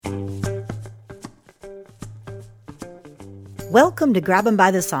Welcome to Grab 'em by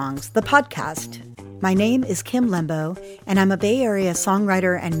the Songs, the podcast. My name is Kim Lembo, and I'm a Bay Area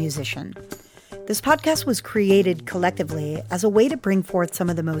songwriter and musician. This podcast was created collectively as a way to bring forth some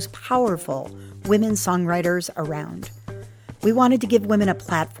of the most powerful women songwriters around. We wanted to give women a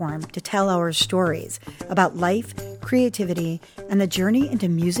platform to tell our stories about life, creativity, and the journey into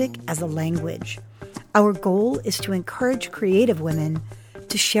music as a language. Our goal is to encourage creative women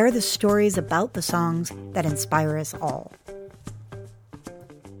to share the stories about the songs that inspire us all.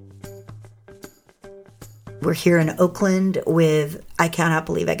 We're here in Oakland with, I cannot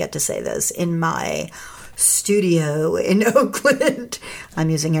believe I get to say this, in my studio in Oakland.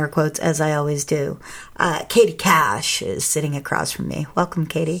 I'm using air quotes as I always do. Katie Cash is sitting across from me. Welcome,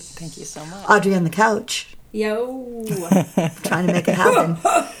 Katie. Thank you so much. Audrey on the couch. Yo. Trying to make it happen.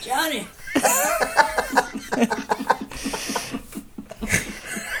 Johnny.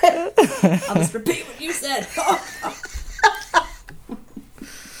 I'll just repeat what you said.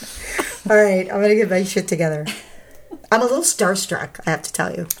 All right, I'm going to get my shit together. I'm a little starstruck, I have to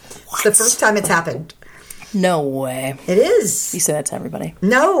tell you. It's the first time it's happened. No way. It is. You say that to everybody.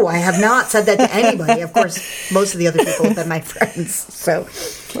 No, I have not said that to anybody. Of course, most of the other people have been my friends. So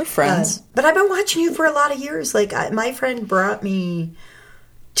We're friends. But I've been watching you for a lot of years. Like, my friend brought me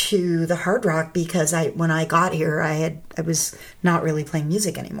to the Hard Rock because when I got here, I was not really playing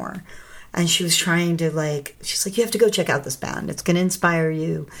music anymore. And she was trying to, she's like, you have to go check out this band. It's going to inspire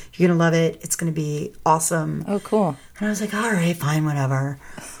you. You're going to love it. It's going to be awesome. Oh, cool. And I was like, all right, fine, whatever.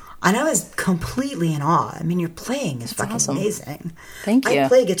 And I was completely in awe. I mean, your playing is fucking awesome. amazing. Thank you. I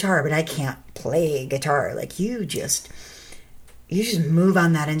play guitar, but I can't play guitar. Like, you just move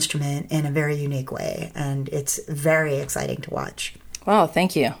on that instrument in a very unique way. And it's very exciting to watch. Wow,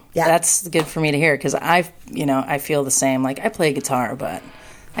 thank you. Yeah. That's good for me to hear because I feel the same. Like, I play guitar, but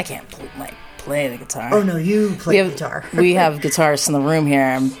I can't play the guitar. Oh, no, you play guitar. We have guitarists in the room here.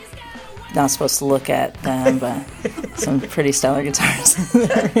 I'm not supposed to look at them, but some pretty stellar guitars.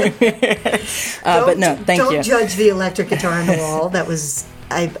 But no, thank you. Don't judge the electric guitar on the wall. That was,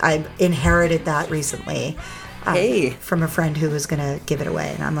 I inherited that recently from a friend who was going to give it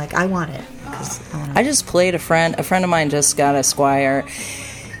away. And I'm like, I want it. I just played a friend of mine just got a Squire.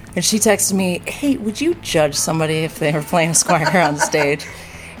 And she texted me, hey, would you judge somebody if they were playing a Squire on stage?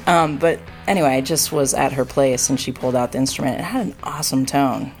 But anyway, I just was at her place, and she pulled out the instrument. It had an awesome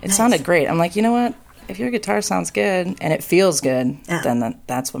tone. It sounded great. I'm like, you know what? If your guitar sounds good and it feels good, then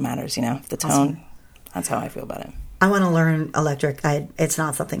that's what matters, The tone, that's how I feel about it. I want to learn electric. It's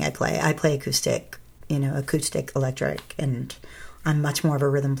not something I play. I play acoustic, acoustic electric, and I'm much more of a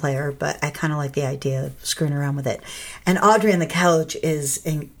rhythm player, but I kind of like the idea of screwing around with it. And Audrey on the couch is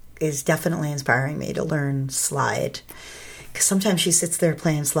definitely inspiring me to learn slide. Because sometimes she sits there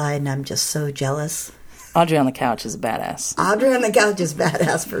playing slide, and I'm just so jealous. Audrey on the couch is a badass. Audrey on the couch is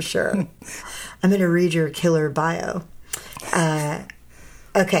badass for sure. I'm going to read your killer bio.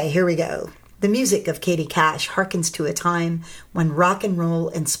 Okay, here we go. The music of Katie Cash harkens to a time when rock and roll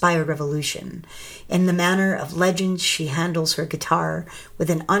inspired revolution. In the manner of legends, she handles her guitar with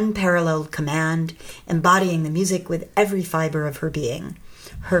an unparalleled command, embodying the music with every fiber of her being.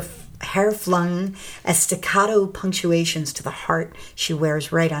 Her hair flung as staccato punctuations to the heart she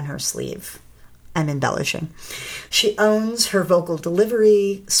wears right on her sleeve. I'm embellishing. She owns her vocal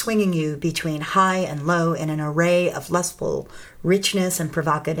delivery, swinging you between high and low in an array of lustful richness and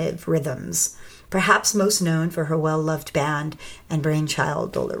provocative rhythms. Perhaps most known for her well-loved band and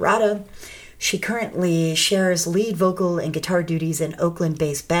brainchild, Dolorada, she currently shares lead vocal and guitar duties in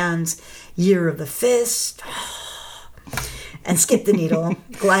Oakland-based bands Year of the Fist and Skip the Needle,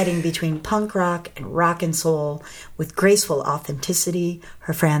 gliding between punk rock and soul with graceful authenticity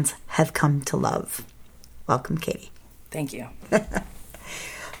her fans have come to love. Welcome, Katie. Thank you.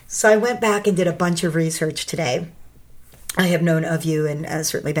 So I went back and did a bunch of research today. I have known of you and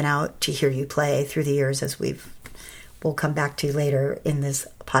certainly been out to hear you play through the years, as we'll come back to later in this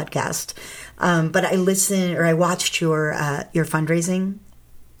podcast. But I watched your fundraising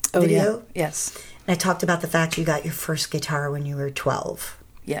video. Yeah. Yes. I talked about the fact you got your first guitar when you were 12.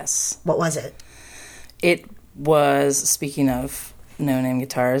 Yes. What was it? It was, speaking of no-name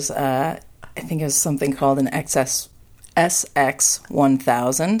guitars, I think it was something called an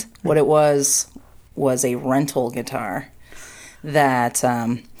SX1000. What it was a rental guitar that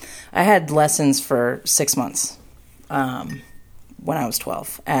I had lessons for 6 months when I was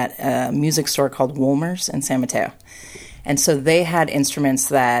 12 at a music store called Woolmer's in San Mateo. And so they had instruments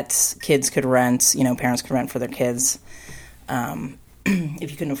that kids could rent, parents could rent for their kids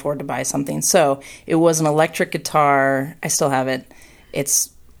if you couldn't afford to buy something. So it was an electric guitar. I still have it.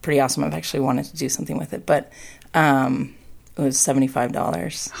 It's pretty awesome. I've actually wanted to do something with it. But it was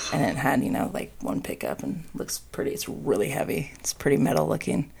 $75, and it had, like one pickup, and looks pretty. It's really heavy. It's pretty metal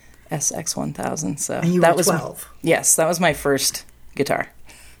looking. SX1000. So and you that were was 12. Yes, that was my first guitar.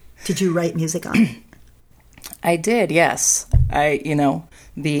 Did you write music on it? I did, yes.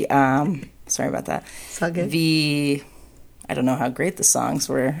 The sorry about that. It's all good. I don't know how great the songs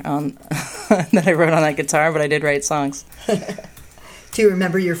were on that I wrote on that guitar, but I did write songs. Do you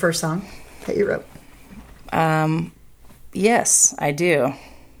remember your first song that you wrote? Yes, I do.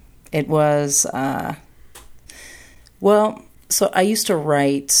 It was so I used to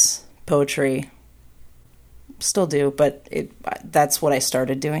write poetry. Still do, but that's what I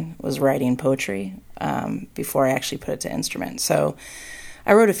started doing, was writing poetry before I actually put it to instrument. So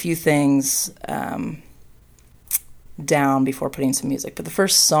I wrote a few things down before putting some music. But the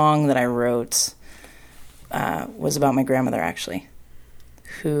first song that I wrote was about my grandmother, actually,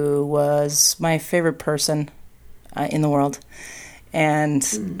 who was my favorite person in the world. And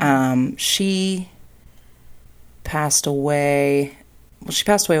she passed away. Well, she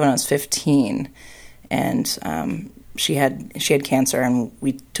passed away when I was 15. And she had cancer, and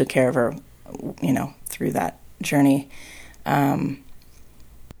we took care of her, through that journey.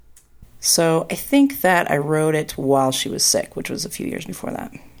 So I think that I wrote it while she was sick, which was a few years before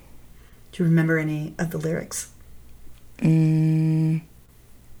that. Do you remember any of the lyrics? I'd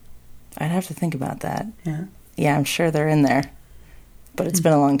have to think about that. Yeah. Yeah, I'm sure they're in there, but it's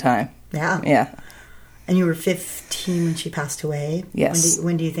been a long time. Yeah. Yeah. And you were 15 when she passed away? Yes.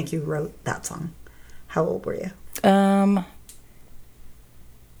 When do you think you wrote that song? How old were you?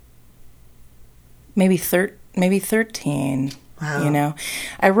 Maybe 13. Wow.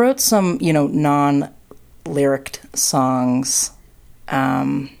 I wrote some, non-lyric songs.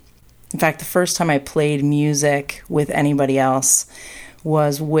 In fact, the first time I played music with anybody else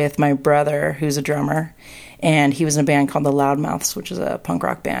was with my brother, who's a drummer, and he was in a band called the Loudmouths, which is a punk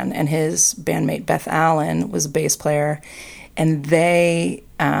rock band, and his bandmate Beth Allen was a bass player, and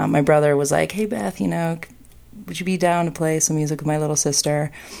my brother was like, "Hey Beth, would you be down to play some music with my little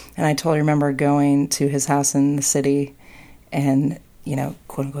sister?" And I totally remember going to his house in the city and,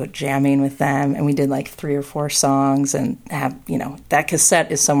 quote unquote, jamming with them. And we did like 3 or 4 songs, and that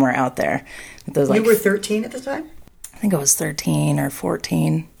cassette is somewhere out there. Those, you were 13 at the time? I think I was 13 or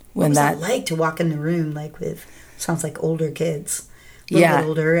 14 what was that like to walk in the room with sounds like older kids, a little bit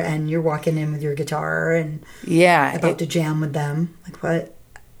older, and you're walking in with your guitar and about to jam with them? Like what?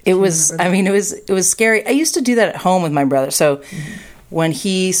 It was, it was scary. I used to do that at home with my brother. So when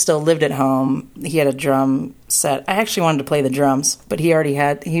he still lived at home, he had a drum set. I actually wanted to play the drums, but he already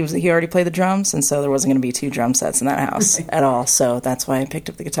played the drums, and so there wasn't going to be 2 drum sets in that house at all. So that's why I picked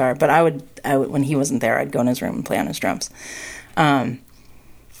up the guitar. But I would when he wasn't there, I'd go in his room and play on his drums.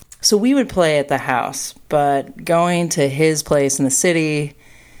 So we would play at the house, but going to his place in the city,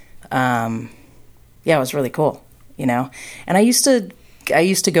 it was really cool, And I used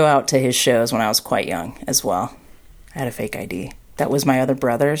to go out to his shows when I was quite young as well. I had a fake ID. That was my other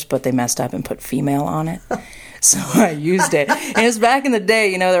brother's, but they messed up and put female on it. So I used it. And it was back in the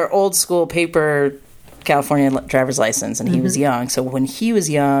day, they're old school paper California driver's license, and he was young. So when he was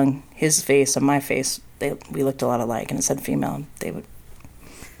young, his face and my face, we looked a lot alike, and it said female.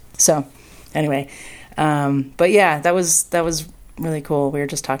 So anyway, but yeah, that was really cool. We were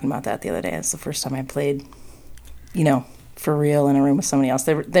just talking about that the other day. It's the first time I played, for real in a room with somebody else.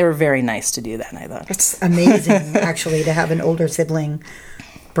 They were very nice to do that, I thought. It's amazing, actually, to have an older sibling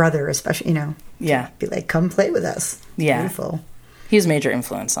brother, especially, be like, come play with us. Yeah. Beautiful. He was a major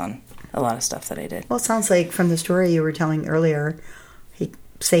influence on a lot of stuff that I did. Well, it sounds like from the story you were telling earlier, he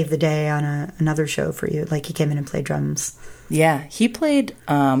saved the day on another show for you. Like he came in and played drums. Yeah, he played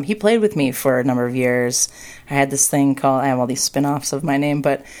with me for a number of years. I had this thing called, I have all these spin-offs of my name,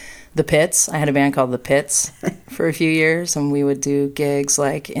 but The Pits. I had a band called The Pits for a few years, and we would do gigs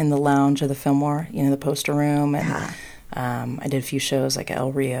like in the lounge of the Fillmore, the Poster Room, and I did a few shows like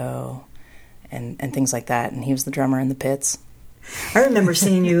El Rio and things like that, and he was the drummer in The Pits. I remember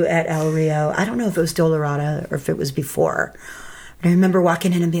seeing you at El Rio. I don't know if it was Dolorada or if it was before, but I remember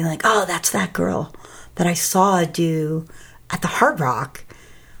walking in and being like, oh, that's that girl that I saw do at the Hard Rock.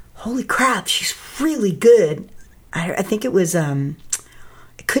 Holy crap, she's really good. I think it was,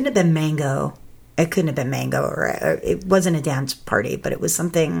 it couldn't have been Mango. It couldn't have been Mango, or it wasn't a dance party, but it was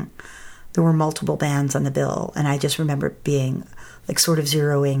something. There were multiple bands on the bill, and I just remember being like sort of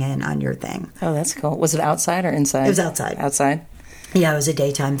zeroing in on your thing. Oh, that's cool. Was it outside or inside? It was outside. Outside? Yeah, it was a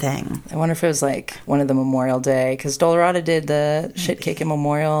daytime thing. I wonder if it was like one of the Memorial Day, because Dolorado did the Shit Kickin'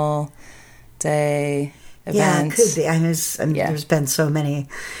 Memorial Day events. Yeah, it could be. There's been so many.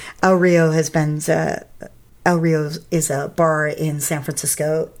 El Rio has been El Rio is a bar in San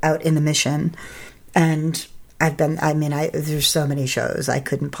Francisco out in the Mission. And there's so many shows. I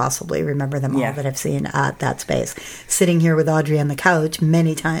couldn't possibly remember them all that I've seen at that space. Sitting here with Audrey on the couch,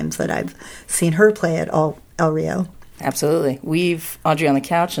 many times that I've seen her play at El Rio. Absolutely. Audrey on the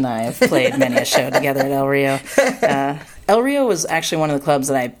couch and I have played many a show together at El Rio. El Rio was actually one of the clubs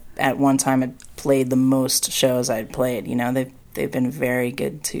that I, at one time, had played the most shows I'd played. You know, they've been very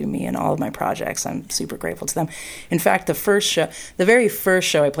good to me in all of my projects. I'm super grateful to them. In fact, the very first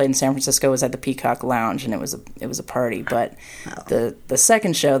show I played in San Francisco was at the Peacock Lounge, and it was a party. But the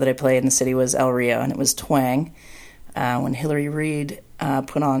second show that I played in the city was El Rio, and it was Twang, when Hillary Reid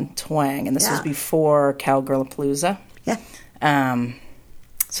put on Twang, and this was before Cowgirlapalooza. Yeah.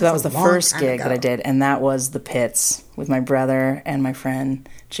 So that was the first gig that I did, and that was the Pits with my brother and my friend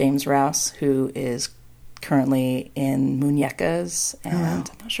James Rouse, who is currently in Muñecas, and I'm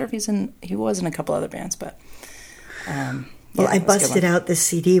not sure if he was in a couple other bands, but I busted out this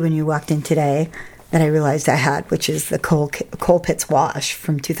CD when you walked in today that I realized I had, which is the Coal Pits Wash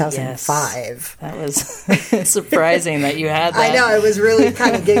from 2005. Yes, that was surprising that you had that. I know, I was really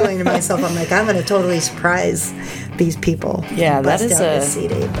kind of giggling to myself. I'm like, I'm going to totally surprise these people. Yeah, that is this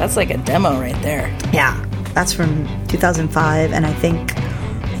CD. That's like a demo right there. Yeah, that's from 2005, and I think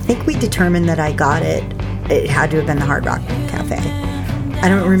we determined that I got it. It had to have been the Hard Rock Cafe. I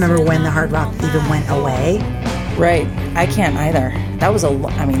don't remember when the Hard Rock even went away. Right. I can't either. That was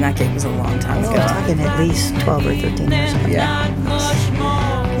that gig was a long time ago. I'm talking at least 12 or 13 years ago. Yeah.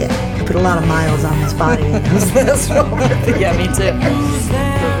 Yeah. I put a lot of miles on this body. Yeah, me too.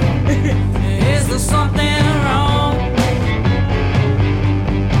 Is there something wrong?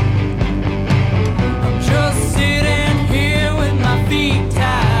 I'm just sitting here with my feet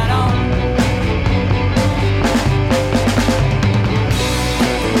tied on.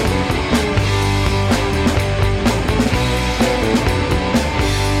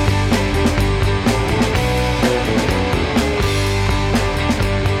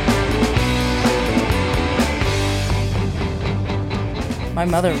 My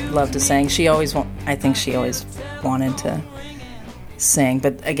mother loved to sing. I think she always wanted to sing,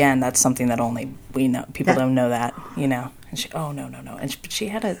 but again, that's something that only we know. People don't know that, you know. And she, no. But she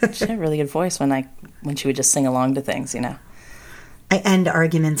had a really good voice when she would just sing along to things, you know. I end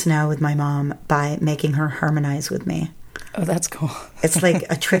arguments now with my mom by making her harmonize with me. Oh, that's cool. It's like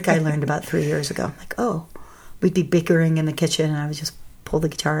a trick I learned about 3 years ago. Like, we'd be bickering in the kitchen, and I would just pull the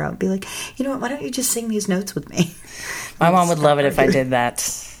guitar out and be like, you know what, why don't you just sing these notes with me? My mom would love it if I did that.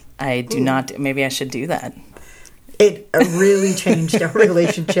 I do not. Maybe I should do that. It really changed our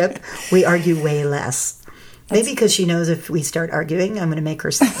relationship. We argue way less. Maybe because she knows if we start arguing, I'm going to make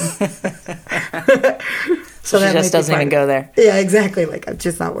her sing. So she just doesn't even go there. Yeah, exactly. Like, it's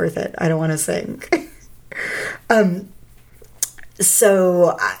just not worth it. I don't want to sing.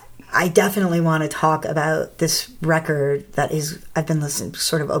 So I definitely want to talk about this record that I've been listening,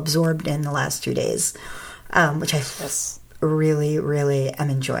 sort of absorbed in the last 2 days, which I really, really am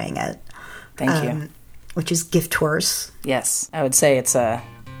enjoying it. Thank you. Which is Gift Horse. Yes, I would say it's a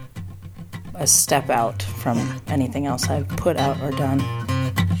step out from anything else I've put out or done.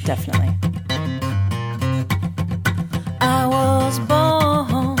 Definitely. I was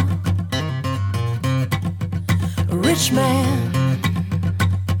born a rich man.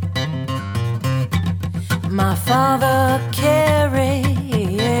 My father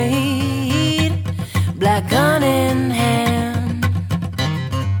carried black gun in hand.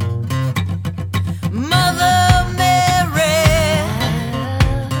 Mother Mary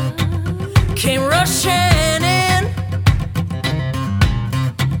came rushing in,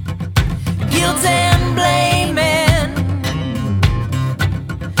 guilt and blaming,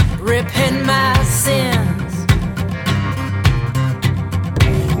 repent my sins.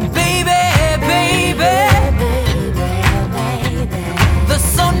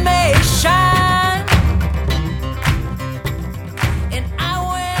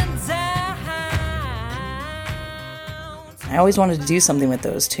 I always wanted to do something with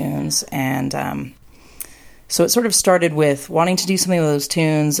those tunes, and so it sort of started with wanting to do something with those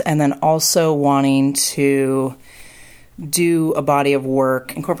tunes, and then also wanting to do a body of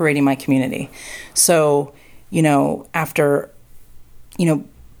work incorporating my community. So, after,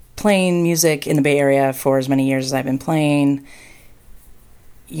 playing music in the Bay Area for as many years as I've been playing,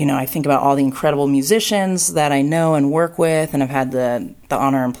 I think about all the incredible musicians that I know and work with and I've had the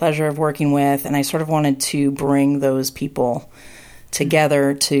honor and pleasure of working with, and I sort of wanted to bring those people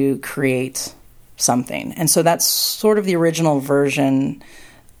together to create something. And so that's sort of the original version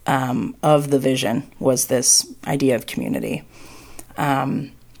of the vision, was this idea of community.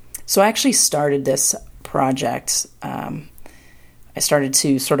 So I actually started this project, I started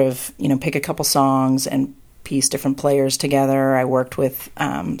to sort of, pick a couple songs and piece different players together. I worked with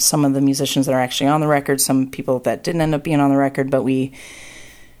some of the musicians that are actually on the record, some people that didn't end up being on the record, but we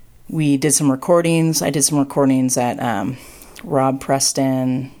did some recordings. I did some recordings at Rob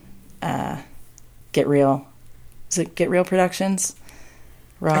Preston, Get Real. Is it Get Real Productions?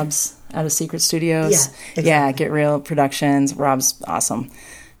 Rob's out of Secret Studios. Yeah, exactly. Yeah, Get Real Productions. Rob's awesome.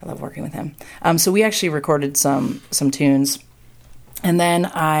 I love working with him. So we actually recorded some tunes. And then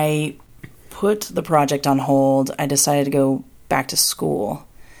I put the project on hold. I decided to go back to school.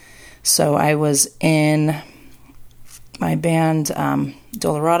 So I was in my band,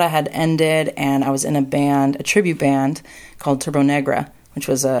 Dolorada had ended, and I was in a tribute band called Turbo Negra, which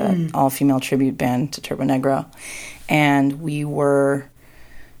was an all-female tribute band to Turbo Negro. And we were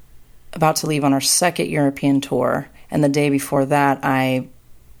about to leave on our second European tour. And the day before that, I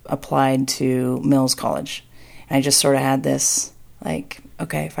applied to Mills College. And I just sort of had this, like,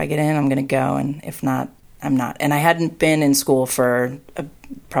 okay, if I get in, I'm going to go, and if not, I'm not. And I hadn't been in school for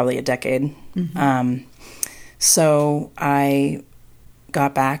probably a decade. So I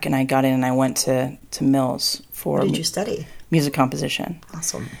got back, and I got in, and I went to Mills for... What did you study? Music composition.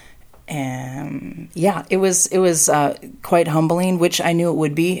 Awesome. And yeah, it was quite humbling, which I knew it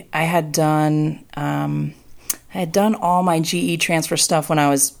would be. I had done all my GE transfer stuff when I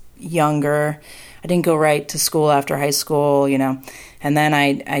was younger. I didn't go right to school after high school, and then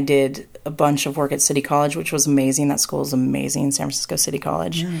I did a bunch of work at City College, which was amazing. That school is amazing, San Francisco City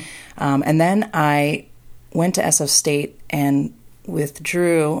College. Yeah. And then I went to SF State and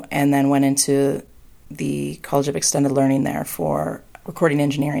withdrew, and then went into the College of Extended Learning there for recording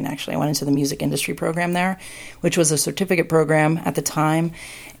engineering. Actually, I went into the music industry program there, which was a certificate program at the time,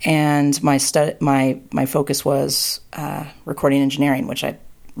 and my focus was recording engineering, which I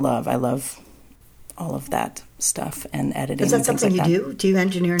love. I love all of that stuff and editing. Is that and things something like you that. do? Do you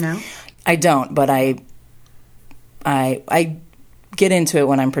engineer now? I don't, but I get into it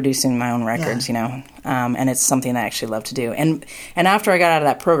when I'm producing my own records, and it's something I actually love to do. And after I got out of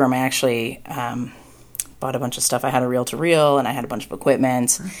that program, I actually bought a bunch of stuff. I had a reel-to-reel, and I had a bunch of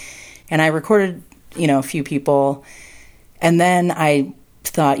equipment, and I recorded, a few people. And then I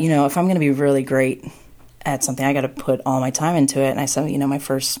thought, if I'm going to be really great at something, I got to put all my time into it. And I said, my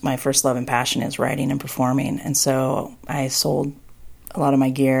first love and passion is writing and performing. And so I sold a lot of my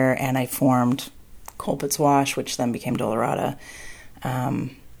gear, and I formed Colpitts Wash, which then became Dolorada.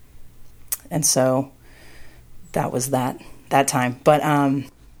 And so that was that time. But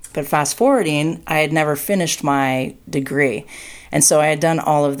fast forwarding, I had never finished my degree. And so I had done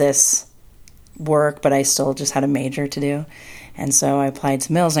all of this work, but I still just had a major to do. And so I applied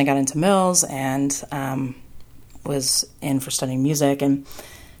to Mills, and I got into Mills, and was in for studying music. And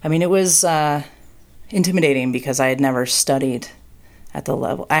I mean, it was intimidating because I had never studied at the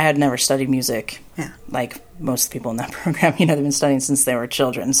level. I had never studied music, like most people in that program. They've been studying since they were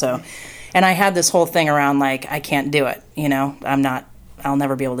children. So, and I had this whole thing around, like, I can't do it. I'll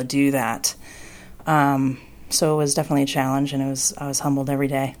never be able to do that. So it was definitely a challenge, and I was humbled every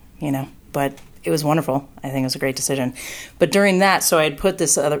day, but it was wonderful. I think it was a great decision. But during that, so I had put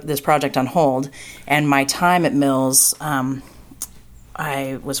this project on hold, and my time at Mills,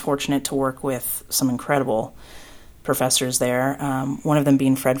 I was fortunate to work with some incredible professors there, one of them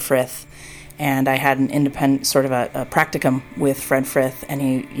being Fred Frith. And I had an independent sort of a practicum with Fred Frith, and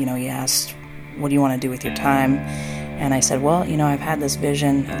he asked, what do you want to do with your time? And I said, well, I've had this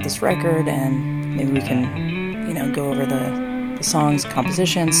vision of this record, and maybe we can, go over the songs,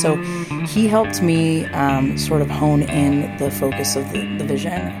 composition. So he helped me sort of hone in the focus of the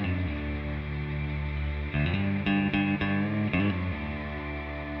vision.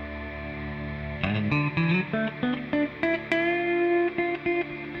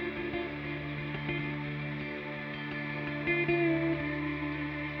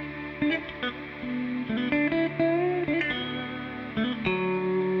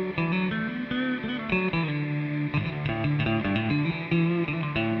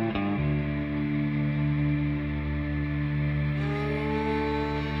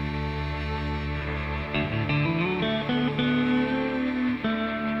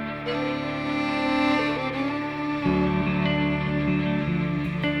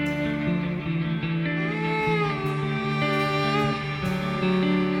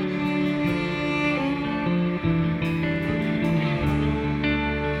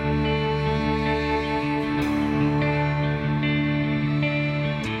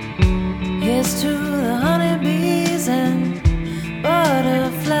 Here's to the honeybees and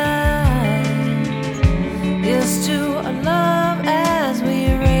butterflies. Here's to our love as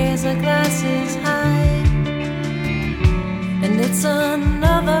we raise our glasses high.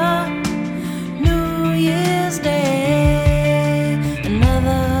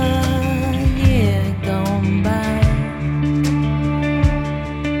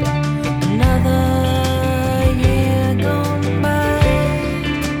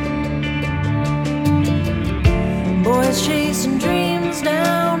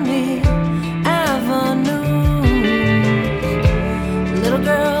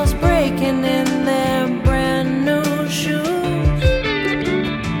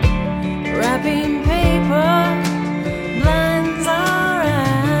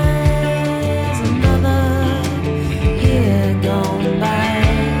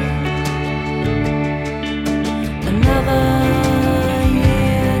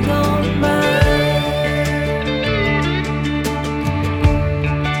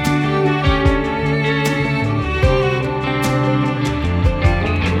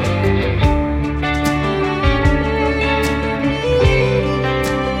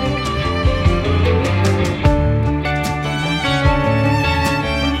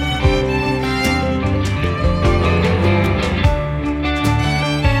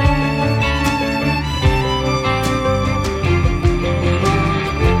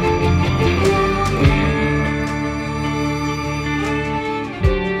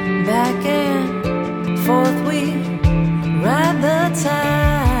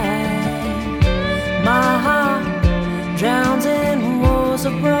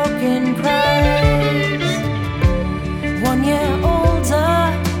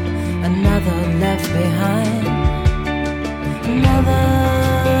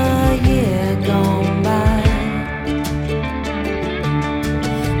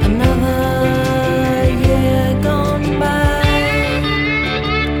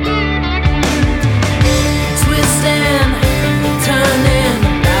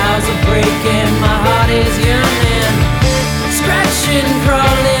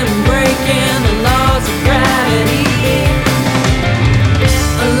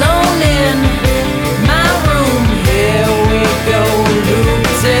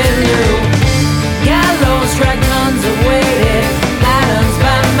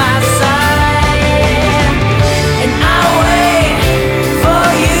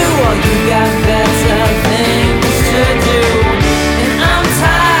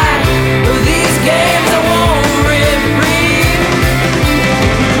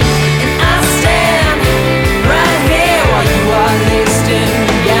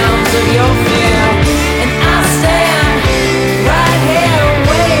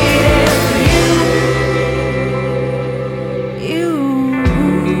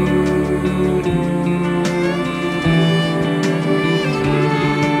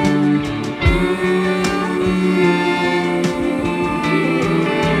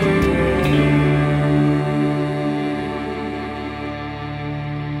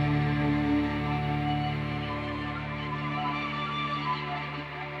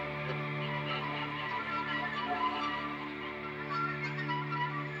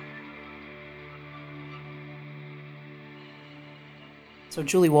 So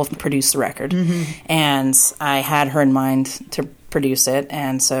Julie Wolf produced the record, and I had her in mind to produce it,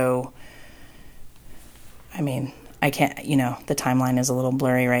 and so, I mean, I can't, the timeline is a little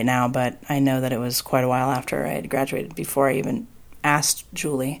blurry right now, but I know that it was quite a while after I had graduated, before I even asked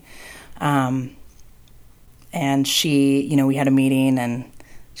Julie. And she, we had a meeting, and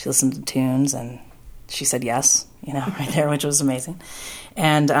she listened to tunes, and she said yes, right there, which was amazing.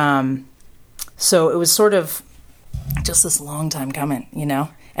 And so it was sort of just this long time coming,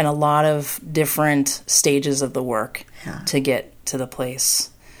 and a lot of different stages of the work to get to the place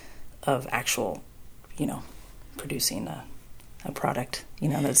of actual, producing a product,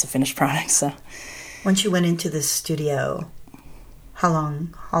 that's a finished product. So once you went into the studio, how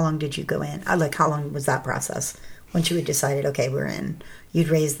long did you go in? Like, how long was that process? Once you had decided, okay, we're in, you'd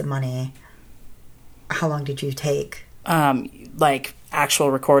raised the money, how long did you take? Like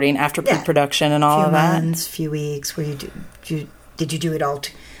actual recording after pre-production and all of that? Few months, few weeks. Where did you do it all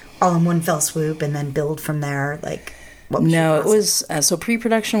in one fell swoop and then build from there? Like, what was No, it was so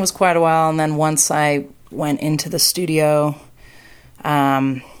pre-production was quite a while, and then once I went into the studio,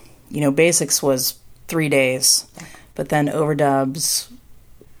 basics was 3 days, but then overdubs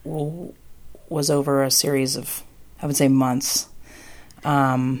was over a series of, I would say, months.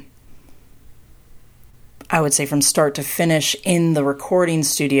 I would say from start to finish in the recording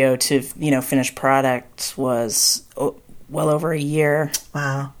studio to, finished product was well over a year.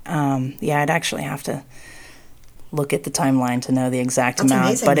 Wow. I'd actually have to look at the timeline to know the exact That's amount.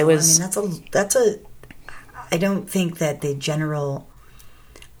 amazing, but it though. was... I don't think that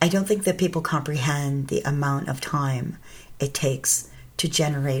people comprehend the amount of time it takes to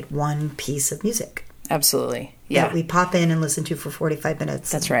generate one piece of music. Absolutely. Yeah. That we pop in and listen to for 45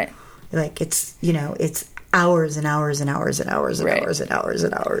 minutes. That's right. Like, it's hours and hours and hours and hours and Right. hours and hours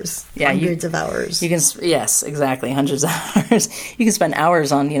and hours. Yeah, Hundreds of hours. You can, yes, exactly, hundreds of hours. You can spend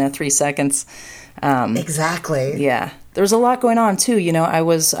hours on, 3 seconds. Exactly. Yeah, there was a lot going on too.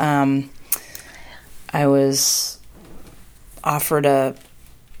 I was offered a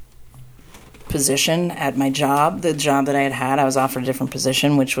position at my job. The job that I had, I was offered a different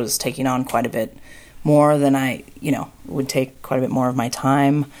position, which was taking on quite a bit more than I, would take quite a bit more of my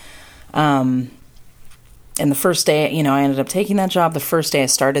time. And the first day, I ended up taking that job. The first day I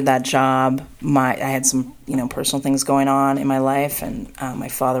started that job, I had some, personal things going on in my life, and my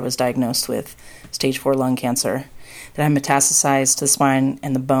father was diagnosed with stage 4 lung cancer that had metastasized to the spine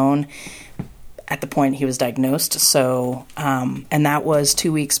and the bone at the point he was diagnosed. So, and that was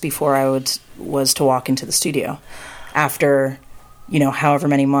 2 weeks before I was to walk into the studio. After, however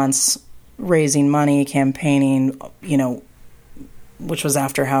many months raising money, campaigning, which was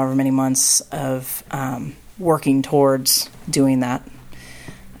after however many months of working towards doing that,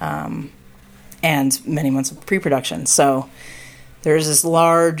 and many months of pre-production. So there's this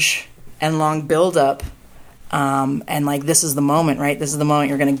large and long build-up, and like, this is the moment, right? This is the moment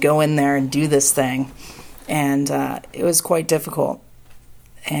you're going to go in there and do this thing. And it was quite difficult.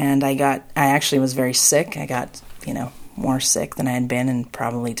 And I actually was very sick. I got, more sick than I had been in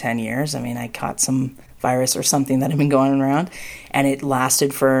probably 10 years. I mean, I caught some virus or something that had been going around, and it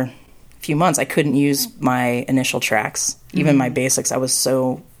lasted for a few months. I couldn't use my initial tracks, even my basics. I was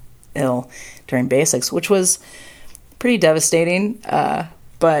so ill during basics, which was pretty devastating.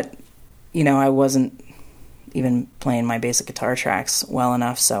 But, I wasn't even playing my basic guitar tracks well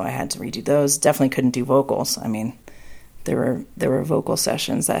enough, so I had to redo those. Definitely couldn't do vocals. I mean, there were vocal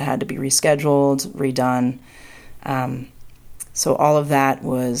sessions that had to be rescheduled, redone. So all of that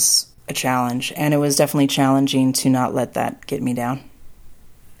was a challenge, and it was definitely challenging to not let that get me down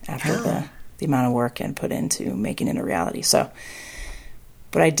after the amount of work and put into making it a reality. So,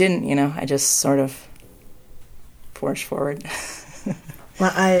 but I didn't, I just sort of forged forward.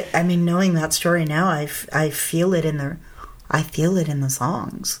 Well, I mean, knowing that story now, I feel it in the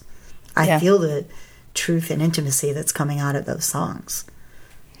songs. I feel the truth and intimacy that's coming out of those songs.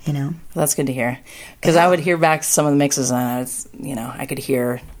 Well, that's good to hear, because I would hear back some of the mixes, and I could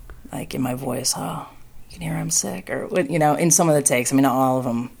hear, like, in my voice, oh, you can hear I'm sick, or in some of the takes. I mean, not all of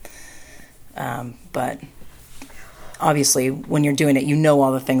them, but obviously when you're doing it,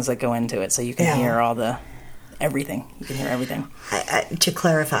 all the things that go into it, so you can hear everything. You can hear everything. To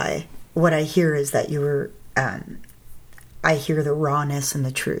clarify, what I hear is that you were, I hear the rawness and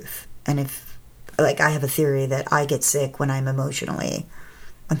the truth. And if, like, I have a theory that I get sick when I'm emotionally,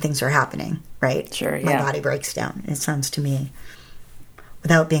 when things are happening, right? Sure, My body breaks down. It sounds to me,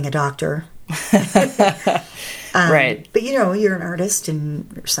 without being a doctor. Right. But, you're an artist and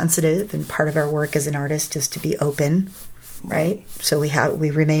you're sensitive, and part of our work as an artist is to be open, right? So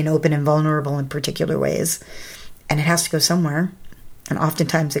we remain open and vulnerable in particular ways, and it has to go somewhere. And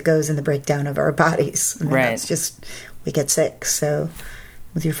oftentimes it goes in the breakdown of our bodies. I mean, Right. That's just, we get sick. So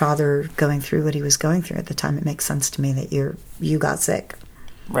with your father going through what he was going through at the time, it makes sense to me that you got sick.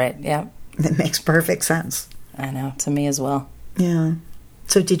 Right. Yeah. It makes perfect sense. I know. To me as well. Yeah.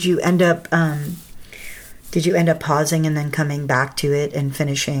 So did you end up pausing and then coming back to it and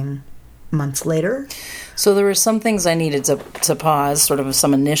finishing months later? So there were some things I needed to pause, sort of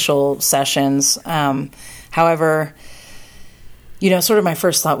some initial sessions. However, sort of my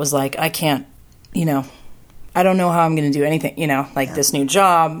first thought was like, I can't, I don't know how I'm going to do anything, this new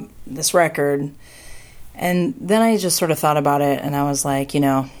job, this record. And then I just sort of thought about it, and I was like,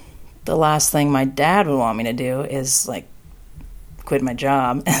 the last thing my dad would want me to do is like quit my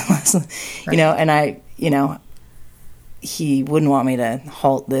job, and he wouldn't want me to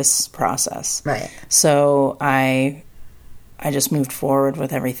halt this process. Right. So I just moved forward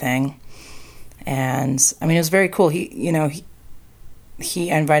with everything. And I mean, it was very cool. He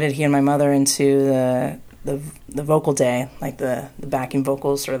invited he and my mother into the vocal day, like the backing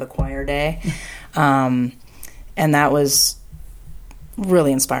vocals or the choir day. And that was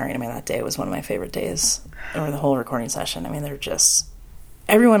really inspiring to me. That day was one of my favorite days over the whole recording session. I mean,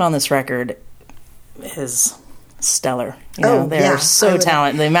 everyone on this record is stellar. They're so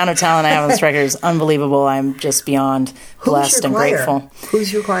talented. The amount of talent I have on this record is unbelievable. I'm just beyond blessed and grateful.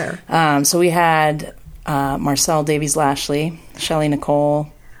 Who's your choir? So we had Marcel Davies Lashley, Shelley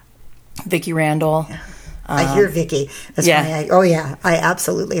Nicole, Vicki Randall. I hear Vicki. That's why I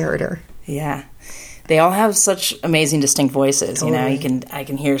absolutely heard her. Yeah. They all have such amazing, distinct voices. Totally. I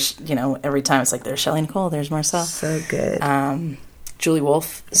can hear, every time it's like there's Shelley Nicole, there's Marcel. So good. Julie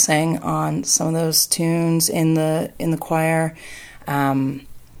Wolfe sang on some of those tunes in the choir.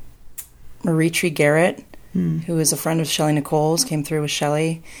 Marie-Tree Garrett, who is a friend of Shelley Nicole's, came through with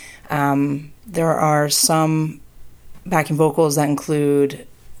Shelley. There are some backing vocals that include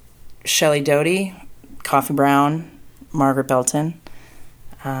Shelley Doty, Coffee Brown, Margaret Belton,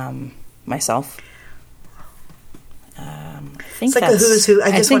 myself. It's like the who's who.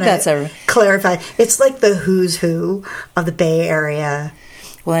 I just want to clarify. It's like the who's who of the Bay Area.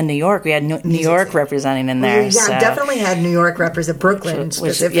 Well, in New York, we had New York representing in there. Definitely had New York represent Brooklyn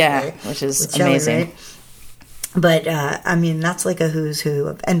specifically. Which is Shelley, amazing. Right? But, I mean, that's like a who's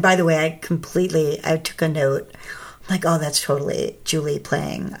who. And by the way, I took a note. Like, oh, that's totally Julie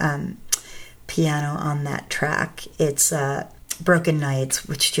playing piano on that track. It's Broken Nights,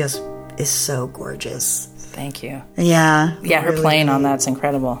 which just is so gorgeous. Thank you. Yeah. Yeah, her playing on that's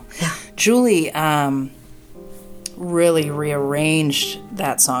incredible. Yeah. Julie really rearranged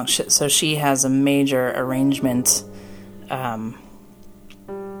that song. So she has a major arrangement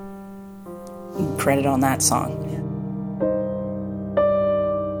credit on that song.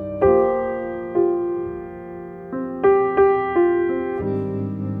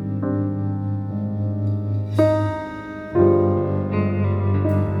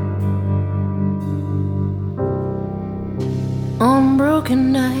 On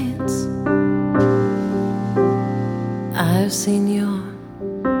broken nights, I've seen your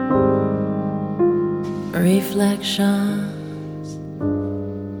reflections.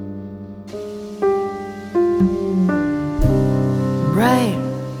 Bright,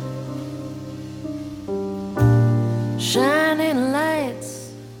 shining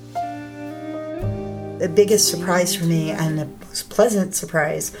lights. The biggest surprise for me, and the most pleasant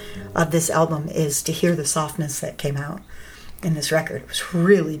surprise of this album, is to hear the softness that came out in this record. It was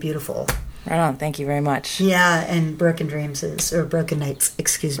really beautiful. Right on. Thank you very much. Yeah, and Broken Nights,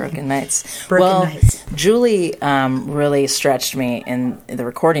 excuse me. Broken Nights. Broken Nights. Julie really stretched me in the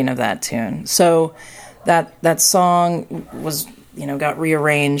recording of that tune. So that song was, got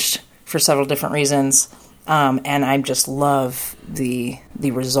rearranged for several different reasons, and I just love the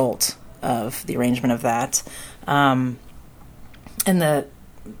result of the arrangement of that. And the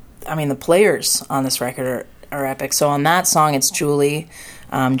players on this record are epic. So on that song, it's Julie,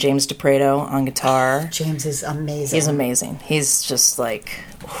 James DePreto on guitar. James is amazing. He's amazing. He's just like,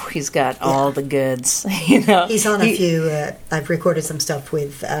 he's got all the goods, He's on a few, I've recorded some stuff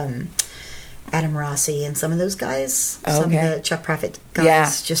with Adam Rossi and some of those guys. Some of the Chuck Prophet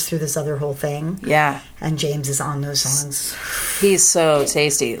guys, just through this other whole thing. Yeah. And James is on those songs. He's so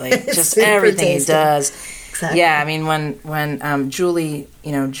tasty. Like, just everything tasty. He does. Exactly. Yeah, I mean, when Julie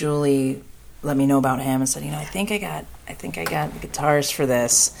let me know about him and said, I think I got the guitars for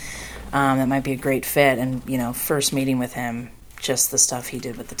this. That might be a great fit. And, first meeting with him, just the stuff he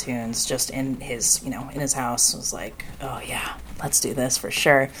did with the tunes, just in his, in his house, was like, oh yeah, let's do this for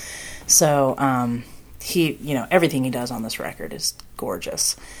sure. So, he, everything he does on this record is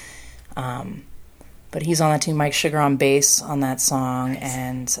gorgeous. But he's on that tune. Mike Sugar on bass on that song,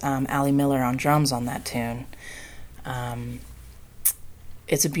 and Allie Miller on drums on that tune.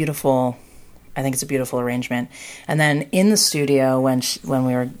 It's a beautiful, I think it's a beautiful arrangement. And then in the studio, when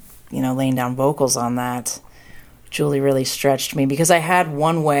we were, laying down vocals on that, Julie really stretched me, because I had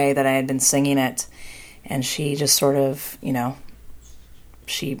one way that I had been singing it, and she just sort of,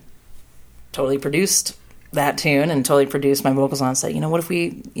 she totally produced that tune and totally produced my vocals on and said, what if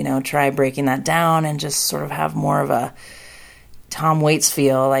we, try breaking that down and just sort of have more of a Tom Waits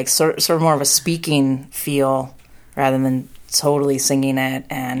feel, like sort of more of a speaking feel rather than totally singing it.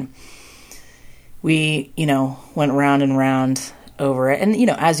 And we, went round and round over it. And,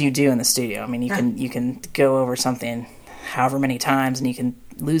 as you do in the studio, I mean, you can go over something however many times and you can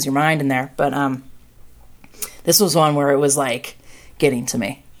lose your mind in there. But this was one where it was like getting to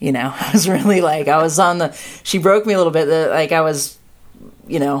me. I was really like, she broke me a little bit, like I was,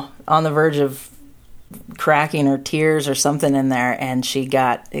 on the verge of cracking or tears or something in there, and she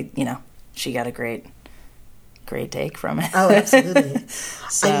got a great take from it. Oh, absolutely.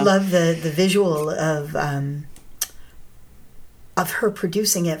 So. I love the visual of her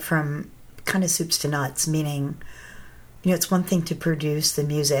producing it from kind of soups to nuts, meaning, it's one thing to produce the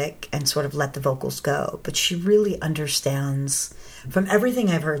music and sort of let the vocals go, but she really understands. From everything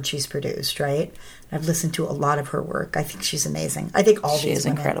I've heard she's produced, right? I've listened to a lot of her work. I think she's amazing. I think all these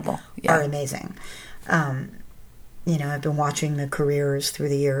women incredible. are amazing. I've been watching the careers through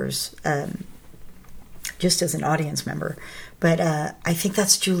the years, just as an audience member. But I think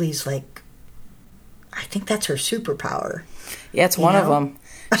that's Julie's, I think that's her superpower. Yeah, it's one of them.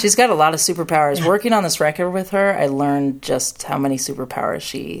 She's got a lot of superpowers. Yeah. Working on this record with her, I learned just how many superpowers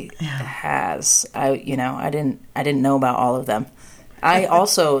she has. I didn't know about all of them. I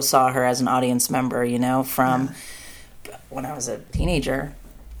also saw her as an audience member, from when I was a teenager,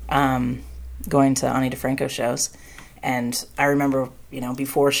 going to Ani DeFranco shows. And I remember,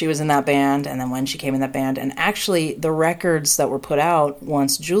 before she was in that band and then when she came in that band. And actually, the records that were put out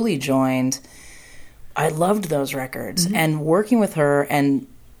once Julie joined, I loved those records. Mm-hmm. And working with her and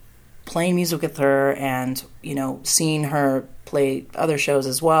playing music with her and, seeing her play other shows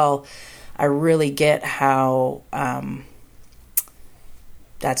as well, I really get how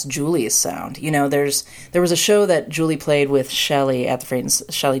that's Julie's sound. There was a show that Julie played with Shelley Doty at the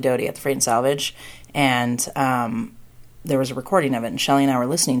Freight and Salvage, and there was a recording of it, and Shelley and I were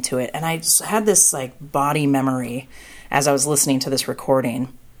listening to it, and I just had this body memory as I was listening to this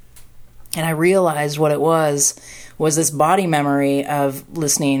recording, and I realized what it was this body memory of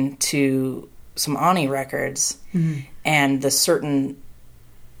listening to some Ani records, mm-hmm. and the certain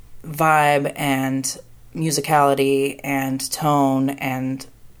vibe and musicality and tone and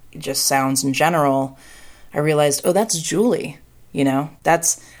just sounds in general. I realized, oh, that's Julie.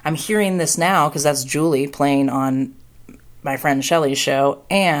 I'm hearing this now because that's Julie playing on my friend Shelley's show,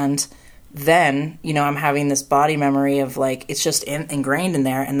 and then I'm having this body memory of it's just ingrained in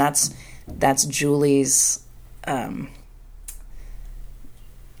there, and that's Julie's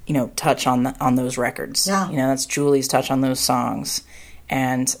touch on those records. Yeah. That's Julie's touch on those songs,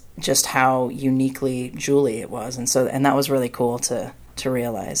 and just how uniquely Julie it was. And that was really cool to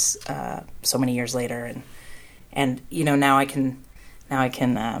realize so many years later. And now I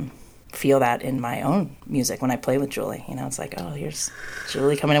can feel that in my own music when I play with Julie. It's like, oh, here's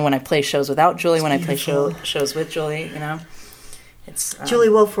Julie coming in when I play shows without Julie, when I play shows with Julie, It's Julie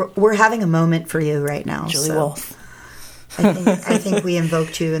Wolfe, we're having a moment for you right now. Julie Wolfe. I think we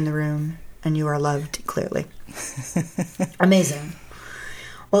invoked you in the room, and you are loved, clearly. Amazing.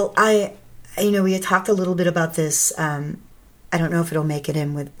 Well, we had talked a little bit about this. I don't know if it'll make it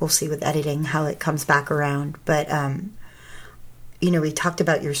in we'll see with editing how it comes back around. But, we talked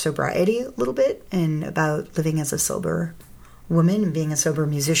about your sobriety a little bit and about living as a sober woman and being a sober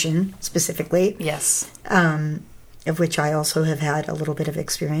musician specifically. Yes. Of which I also have had a little bit of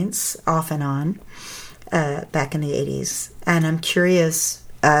experience off and on back in the 80s. And I'm curious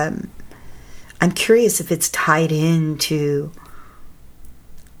if it's tied into,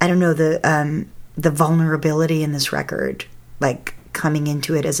 I don't know, the vulnerability in this record, coming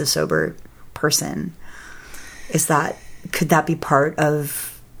into it as a sober person. Could that be part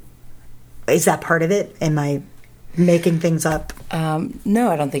of, is that part of it? Am I making things up? No,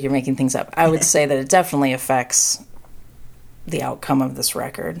 I don't think you're making things up. I would say that it definitely affects the outcome of this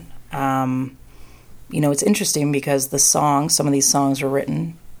record. It's interesting because some of these songs were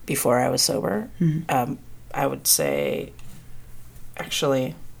written before I was sober. Mm-hmm. I would say,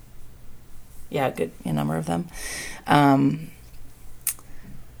 actually, a number of them.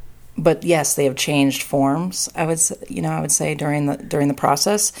 but yes, they have changed forms. I would say during the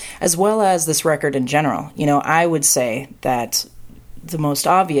process, as well as this record in general. I would say that the most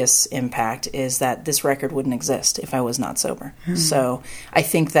obvious impact is that this record wouldn't exist if I was not sober. So I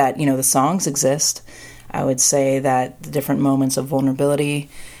think that the songs exist. I would say that the different moments of vulnerability,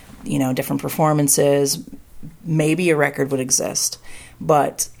 different performances, maybe a record would exist,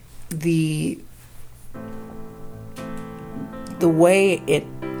 but the way it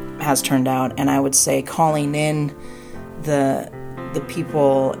has turned out, and I would say calling in the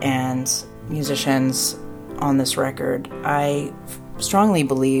people and musicians on this record, I strongly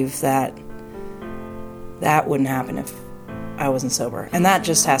believe that wouldn't happen if I wasn't sober. And that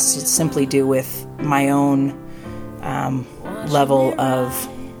just has to simply do with my own level of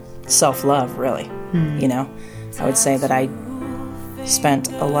self-love, really. I would say that I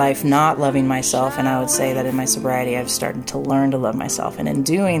spent a life not loving myself, and I would say that in my sobriety I've started to learn to love myself. And in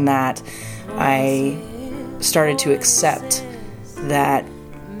doing that, I started to accept that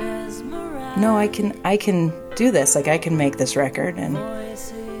no, I can do this. Like, I can make this record, and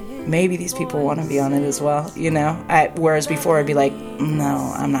maybe these people want to be on it as well, whereas before I'd be like,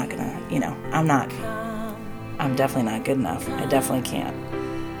 no, I'm not gonna, I'm definitely not good enough. I definitely can't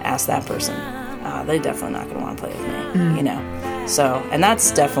ask that person. They're definitely not gonna want to play with me, So, and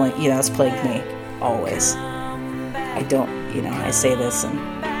that's definitely, that's plagued me always. I don't, I say this, and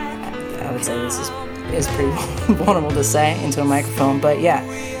I would say this is pretty vulnerable to say into a microphone, but yeah,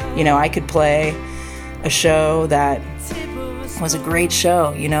 I could play a show that was a great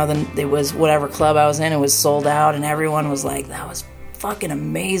show, then it was whatever club I was in, it was sold out, and everyone was like, that was fucking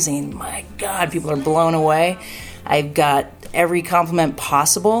amazing, my God, people are blown away, I got every compliment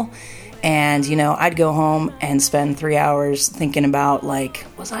possible, and, I'd go home and spend 3 hours thinking about, like,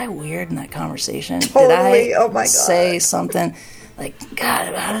 was I weird in that conversation? Totally. Did I oh my God. say something? Like,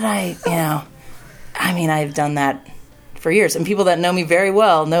 God, how did I, I mean, I've done that for years. And people that know me very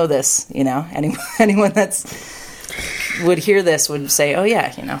well know this, Anyone would hear this would say, oh,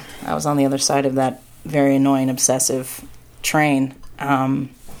 yeah, I was on the other side of that very annoying, obsessive train. And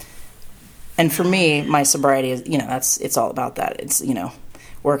for me, my sobriety is, it's all about that. It's,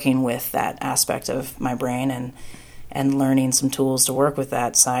 working with that aspect of my brain and learning some tools to work with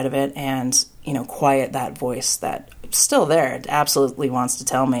that side of it and, quiet that voice that still there. It absolutely wants to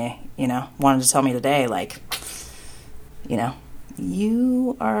tell me, wanted to tell me today, like,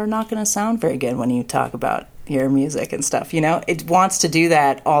 you are not going to sound very good when you talk about your music and stuff, It wants to do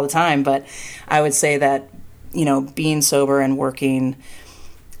that all the time, but I would say that, being sober and working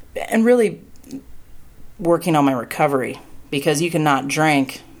and really working on my recovery, because you can not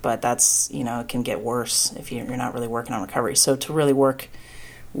drink, but that's, it can get worse if you're not really working on recovery. So to really work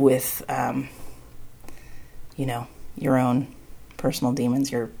with, your own personal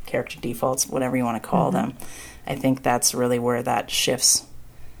demons, your character defaults, whatever you want to call them, I think that's really where that shifts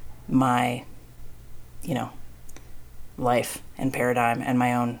my, life and paradigm and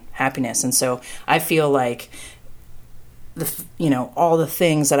my own happiness. And so I feel like all the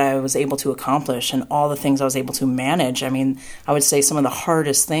things that I was able to accomplish and all the things I was able to manage, I mean, I would say some of the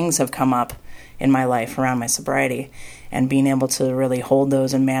hardest things have come up in my life around my sobriety, and being able to really hold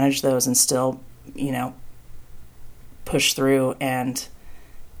those and manage those and still, push through and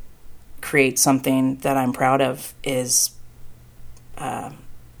create something that I'm proud of is, has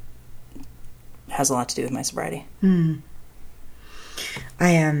a lot to do with my sobriety.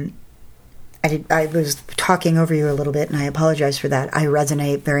 I was talking over you a little bit, and I apologize for that. I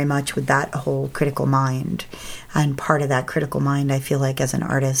resonate very much with that whole critical mind. And part of that critical mind, I feel like, as an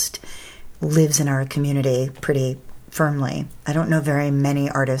artist, lives in our community pretty firmly. I don't know very many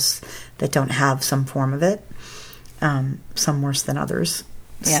artists that don't have some form of it. Some worse than others.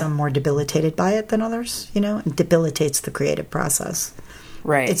 Yeah. Some more debilitated by it than others, It debilitates the creative process.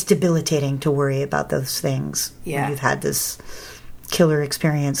 Right. It's debilitating to worry about those things. Yeah. When you've had this killer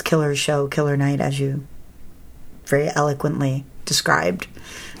experience, killer show, killer night, as you very eloquently described,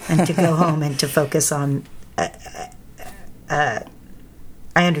 and to go home and to focus on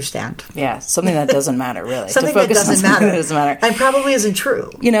I understand. Yeah, something that doesn't matter, really. Something that doesn't matter. That doesn't matter. And probably isn't true.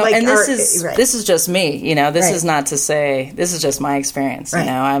 Like, and this is just me. This right. is not to say, this is just my experience. Right.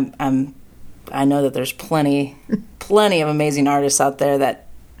 I know that there's plenty of amazing artists out there that,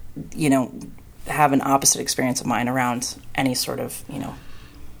 have an opposite experience of mine around any sort of,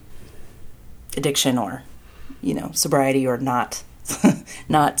 addiction or, sobriety or not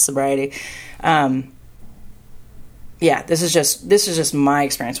sobriety. Yeah, this is just my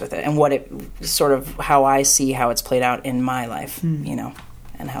experience with it and what it sort of how I see how it's played out in my life, and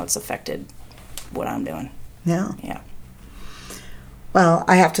how it's affected what I'm doing. Yeah. Yeah. Well,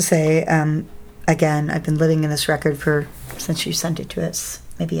 I have to say, again, I've been living in this record since you sent it to us,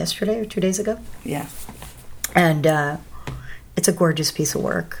 maybe yesterday or 2 days ago. Yeah. And it's a gorgeous piece of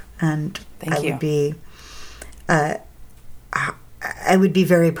work. And Thank you. I would be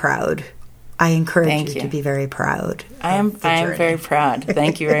very proud. I encourage Thank you. to be very proud. I am of the journey. very proud.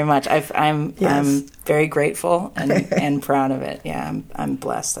 Thank you very much. I'm Yes. very grateful and proud of it. Yeah, I'm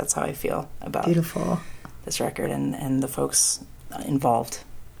blessed. That's how I feel about Beautiful. this record and the folks involved.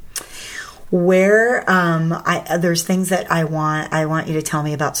 Where there's things that I want you to tell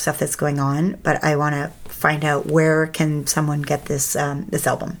me about stuff that's going on, but I want to find out where can someone get this this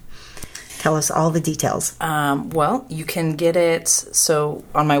album. Tell us all the details. Well, you can get it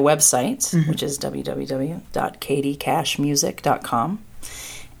on my website, which is www.katiecashmusic.com,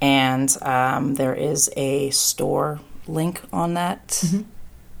 and there is a store link on that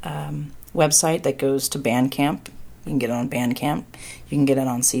website that goes to Bandcamp. You can get it on Bandcamp. You can get it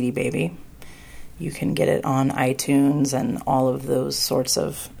on CD Baby. You can get it on iTunes and all of those sorts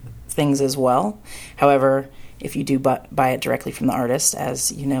of things as well. However, if you do buy it directly from the artist,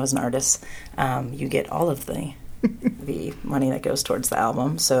 as you know as an artist, you get all of the money that goes towards the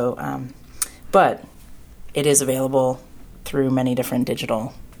album. So, but it is available through many different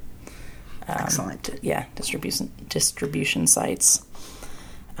digital Excellent. distribution sites.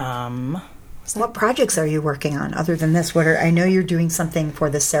 What projects are you working on other than this? I know you're doing something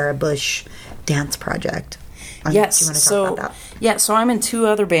for the Sarah Bush dance project. Yes. Do you want to talk about that? Yeah, so I'm in 2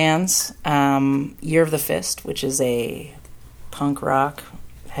 other bands. Year of the Fist, which is a punk rock,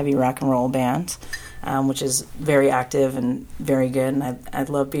 heavy rock and roll band, which is very active and very good, and I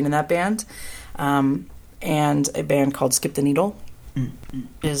love being in that band. And a band called Skip the Needle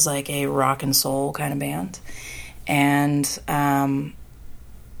is like a rock and soul kind of band. And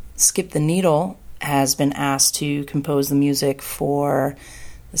Skip the Needle has been asked to compose the music for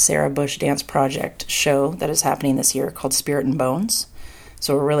the Sarah Bush Dance Project show that is happening this year called Spirit and Bones.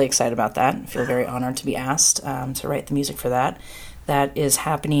 So we're really excited about that. I feel very honored to be asked to write the music for that. That is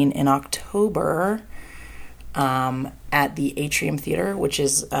happening in October at the Atrium Theater, which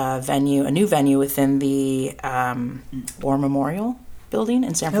is a new venue within the War Memorial Building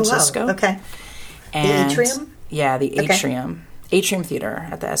in San Francisco. Oh, wow. Okay. And the Atrium? Yeah, the Okay. Atrium Theater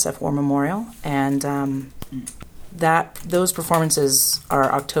at the SF War Memorial. And those performances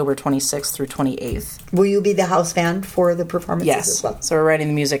are October 26th through 28th. Will you be the house band for the performances Yes. as well? So we're writing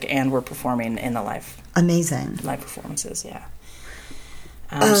the music and we're performing in the live Amazing. performances, yeah.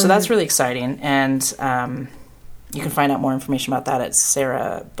 So that's really exciting. And you can find out more information about that at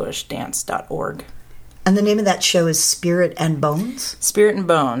sarahbushdance.org. And the name of that show is Spirit and Bones? Spirit and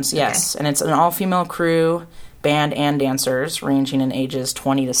Bones, yes. Okay. And it's an all-female crew, band and dancers, ranging in ages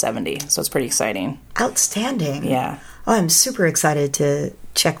 20 to 70. So it's pretty exciting. Outstanding. Yeah. Oh, I'm super excited to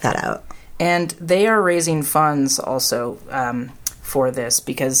check that out. And they are raising funds also for this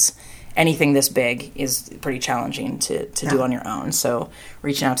because anything this big is pretty challenging to do on your own. So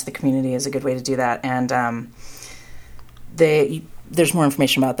reaching out to the community is a good way to do that. And there's more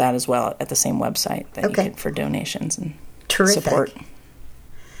information about that as well at the same website that you get for donations and Terrific. support.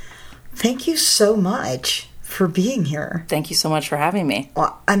 Thank you so much for being here. Thank you so much for having me.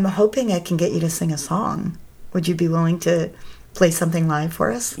 Well, I'm hoping I can get you to sing a song. Would you be willing to play something live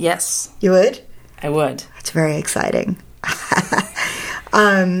for us? Yes, You would? I would. That's very exciting.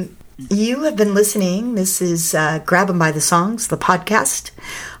 You have been listening. This is Grab 'em by the Songs, the podcast.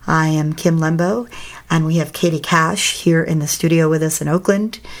 I am Kim Lembo, and we have Katie Cash here in the studio with us in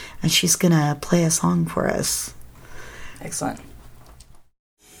Oakland, and she's going to play a song for us. Excellent.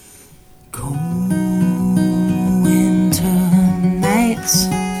 Winter nights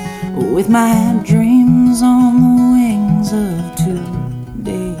with my dreams on the wings of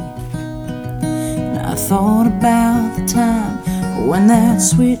today. And I thought about the time when that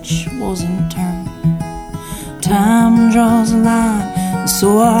switch wasn't turned. Time draws a line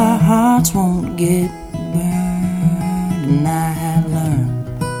so our hearts won't get burned. And I have learned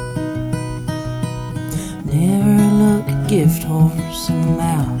never look a gift horse in the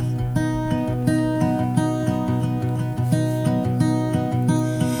mouth.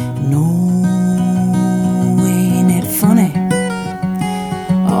 No, ain't it funny?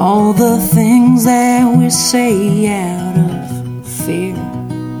 All the things that we say out of fear.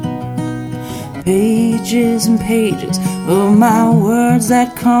 Pages and pages of my words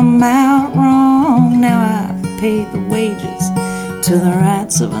that come out wrong. Now I've paid the wages to the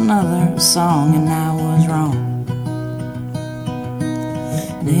rights of another song, and I was wrong.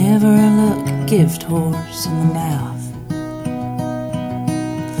 Never look a gift horse in the mouth.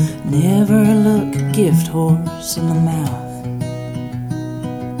 Never look a gift horse in the mouth.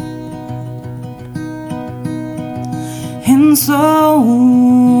 And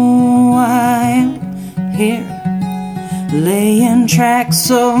so I am here, laying tracks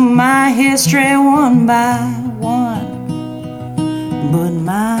of my history one by one. But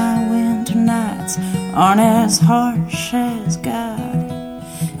my winter nights aren't as harsh as God,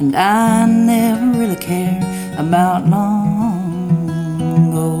 and I never really cared about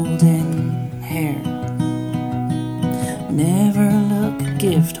long golden hair. Never look a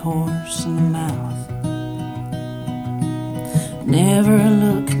gift horse in the mouth. Never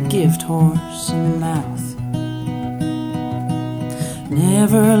look a gift horse in the mouth.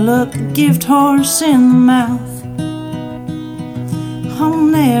 Never look a gift horse in the mouth. I'll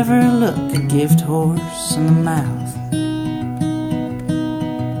never look a gift horse in the mouth.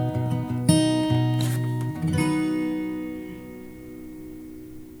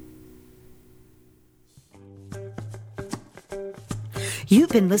 You've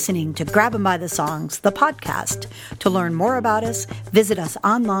been listening to Grab 'em by the Songs, the podcast. To learn more about us, visit us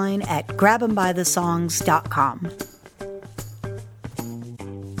online at grabembythesongs.com.